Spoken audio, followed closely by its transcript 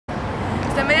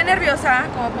Estoy media nerviosa,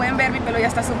 como pueden ver mi pelo ya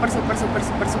está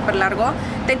súper largo.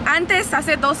 Antes,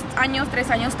 hace 2 años,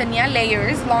 3 años tenía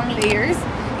layers, long layers.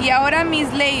 Y ahora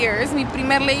mis layers, mi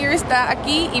primer layer está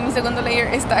aquí y mi segundo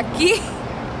layer está aquí.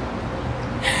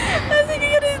 Así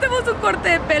que ya necesitamos un corte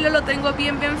de pelo, lo tengo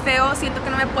bien feo. Siento que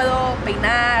no me puedo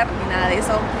peinar ni nada de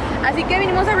eso. Así que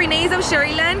vinimos a Renee's of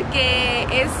Sherryland, que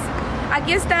es...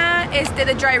 Aquí está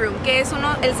The Dry Room, que es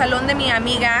el salón de mi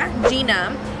amiga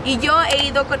Gina. Y yo he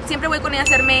ido, siempre voy con ella a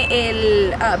hacerme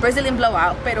el Brazilian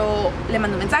Blowout. Pero le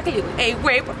mando un mensaje y le digo, hey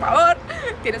güey, por favor,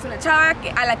 tienes una chava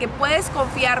a la que puedes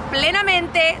confiar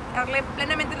plenamente, darle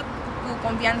plenamente tu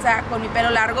confianza con mi pelo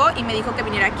largo. Y me dijo que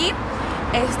viniera aquí.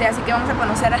 Así que vamos a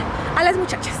conocer a las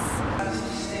muchachas.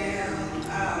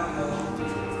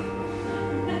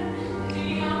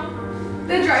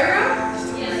 The Dry Room?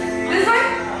 Yes. This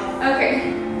one?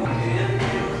 Okay.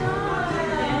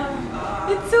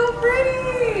 It's so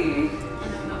pretty.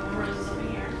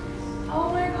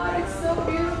 Oh my god, it's so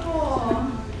beautiful.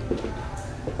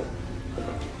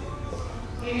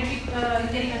 You're gonna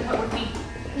be getting a cut with me.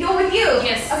 Yo, with you?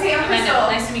 Yes. Okay, I'm Crystal.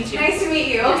 Nice to meet you. Nice to meet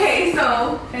you. Yes. Okay,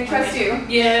 so can I trust you?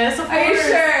 Yes, of course. Are you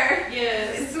sure?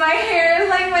 Yes. My hair is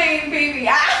like my baby.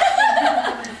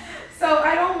 So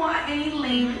I don't want any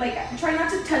length, like try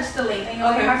not to touch the length. I know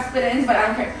I have split ends, but I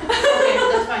don't care. Okay,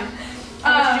 that's fine.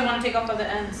 How much do you want to take off of the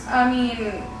ends? I mean,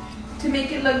 to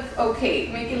make it look okay,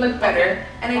 make it look better.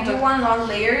 And I do want long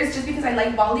layers just because I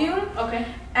like volume. Okay.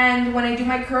 And when I do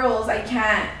my curls, I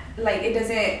can't, like it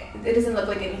doesn't look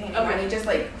like anything anymore. Okay. They just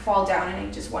like fall down, and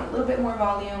I just want a little bit more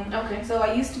volume. Okay. So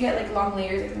I used to get like long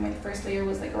layers. I think my first layer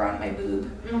was like around my boob.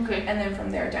 Okay. And then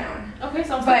from there down. Okay,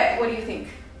 sounds good. But what do you think?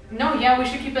 No, yeah, we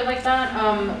should keep it like that.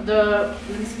 Let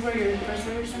me see where your first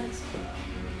layer starts.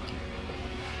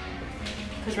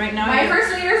 Because right now my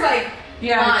first layer is like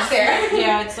not there.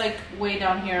 Yeah, it's like way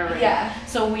down here already. Yeah.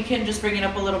 So we can just bring it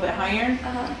up a little bit higher.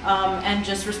 And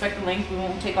just respect the length. We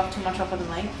won't take off too much off of the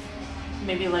length.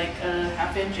 Maybe like a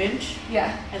half inch.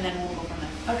 Yeah. And then we'll go from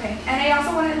there. Okay. And I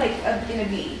also want it like in a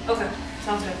V. Okay.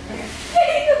 Sounds good. Okay.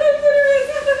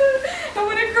 I'm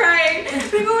gonna cry.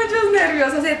 Tengo muchos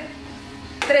nervios. Hace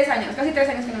 3 años, casi 3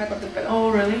 años que no me corto el pelo.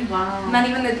 Oh really? Wow. Not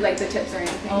even the tips or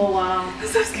anything. Oh wow. I'm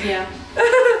so scared. Yeah.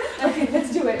 Okay,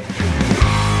 let's do it.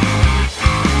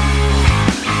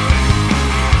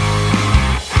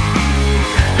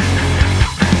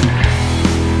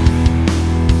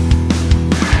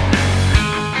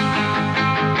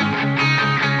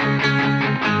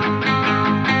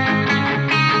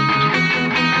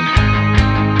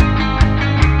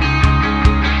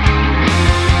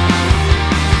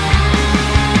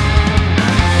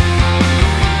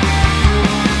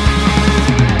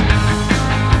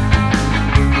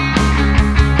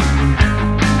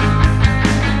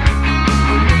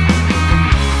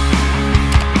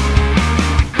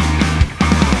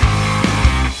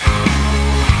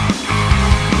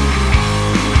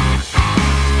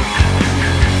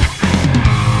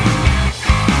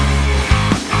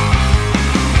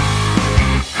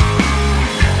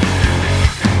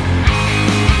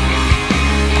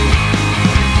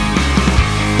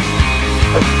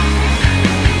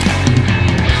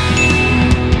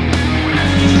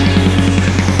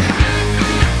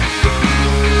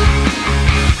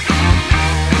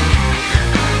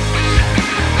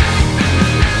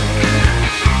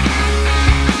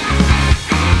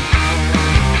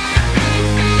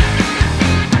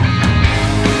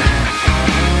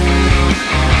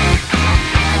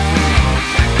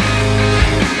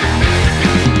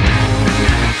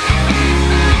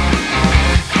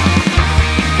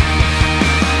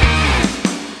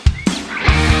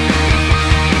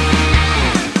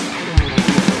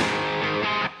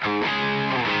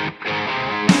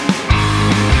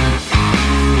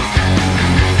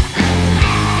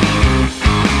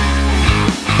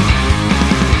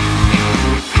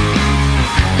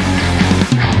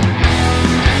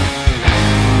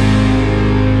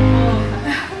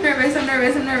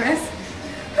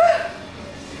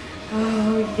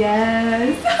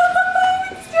 Yes.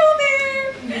 It's still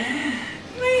there. Yeah.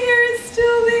 My hair is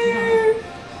still there.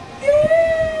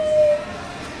 Yay.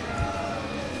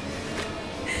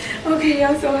 Okay,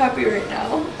 I'm so happy right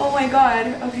now. Oh my god.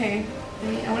 Okay.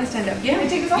 I want to stand up. Yeah. Can I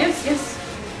take this off? Yes, yes.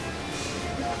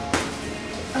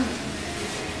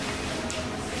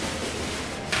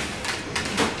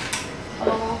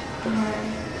 Oh my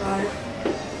god.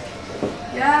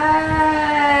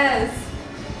 Yes.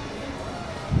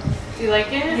 Do you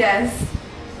like it? Yes.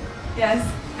 Yes.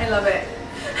 I love it.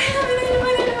 I love it. I love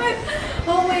it. I love it.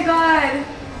 Oh my god.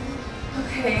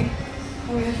 Okay.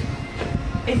 Oh my gosh.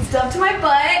 It's still up to my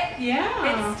butt. Yeah.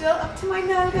 It's still up to my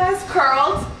nalgas.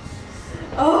 Curled.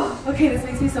 Oh, okay, this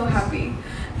makes me so happy.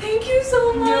 Thank you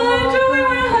so much. Oh, I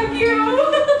want to hug you.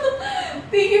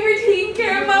 Thank you for taking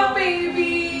care of my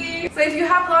baby. So if you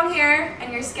have long hair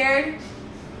and you're scared,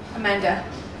 Amanda,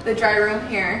 the dry room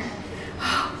here.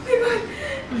 Oh my god.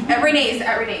 At Renee's.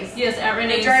 Yes, at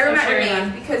Renee's. The dry room at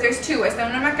Renee's, because there's two. Está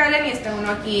uno en McAllen y está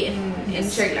uno aquí in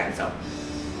Sherryland. So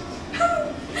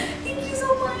thank you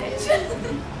so much.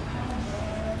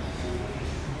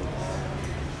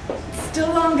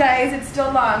 Still long, guys. It's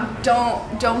still long.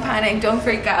 Don't panic. Don't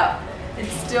freak out.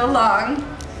 It's still long.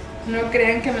 No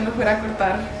crean que me lo fuera a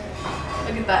cortar.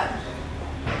 Look at that.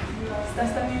 Estas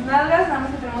están mis nalgas. Nada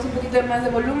más que tenemos un poquito más de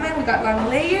volumen. We got long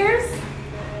layers.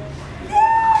 Yay!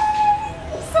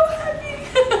 So happy.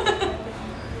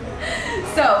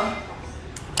 So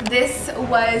this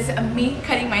was me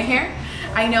cutting my hair.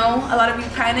 I know a lot of you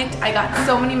panicked. I got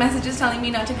so many messages telling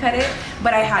me not to cut it,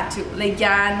 but I had to. Like,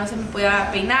 ya no se me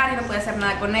podía peinar y no podía hacer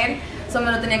nada con él. So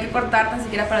me lo tenía que cortar tan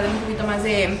siquiera para darle un poquito más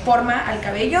de forma al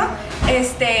cabello.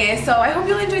 So I hope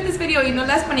you enjoyed this video y no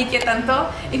las paniqué tanto.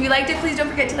 If you liked it, please don't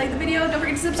forget to like the video. Don't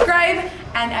forget to subscribe,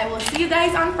 and I will see you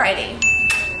guys on Friday.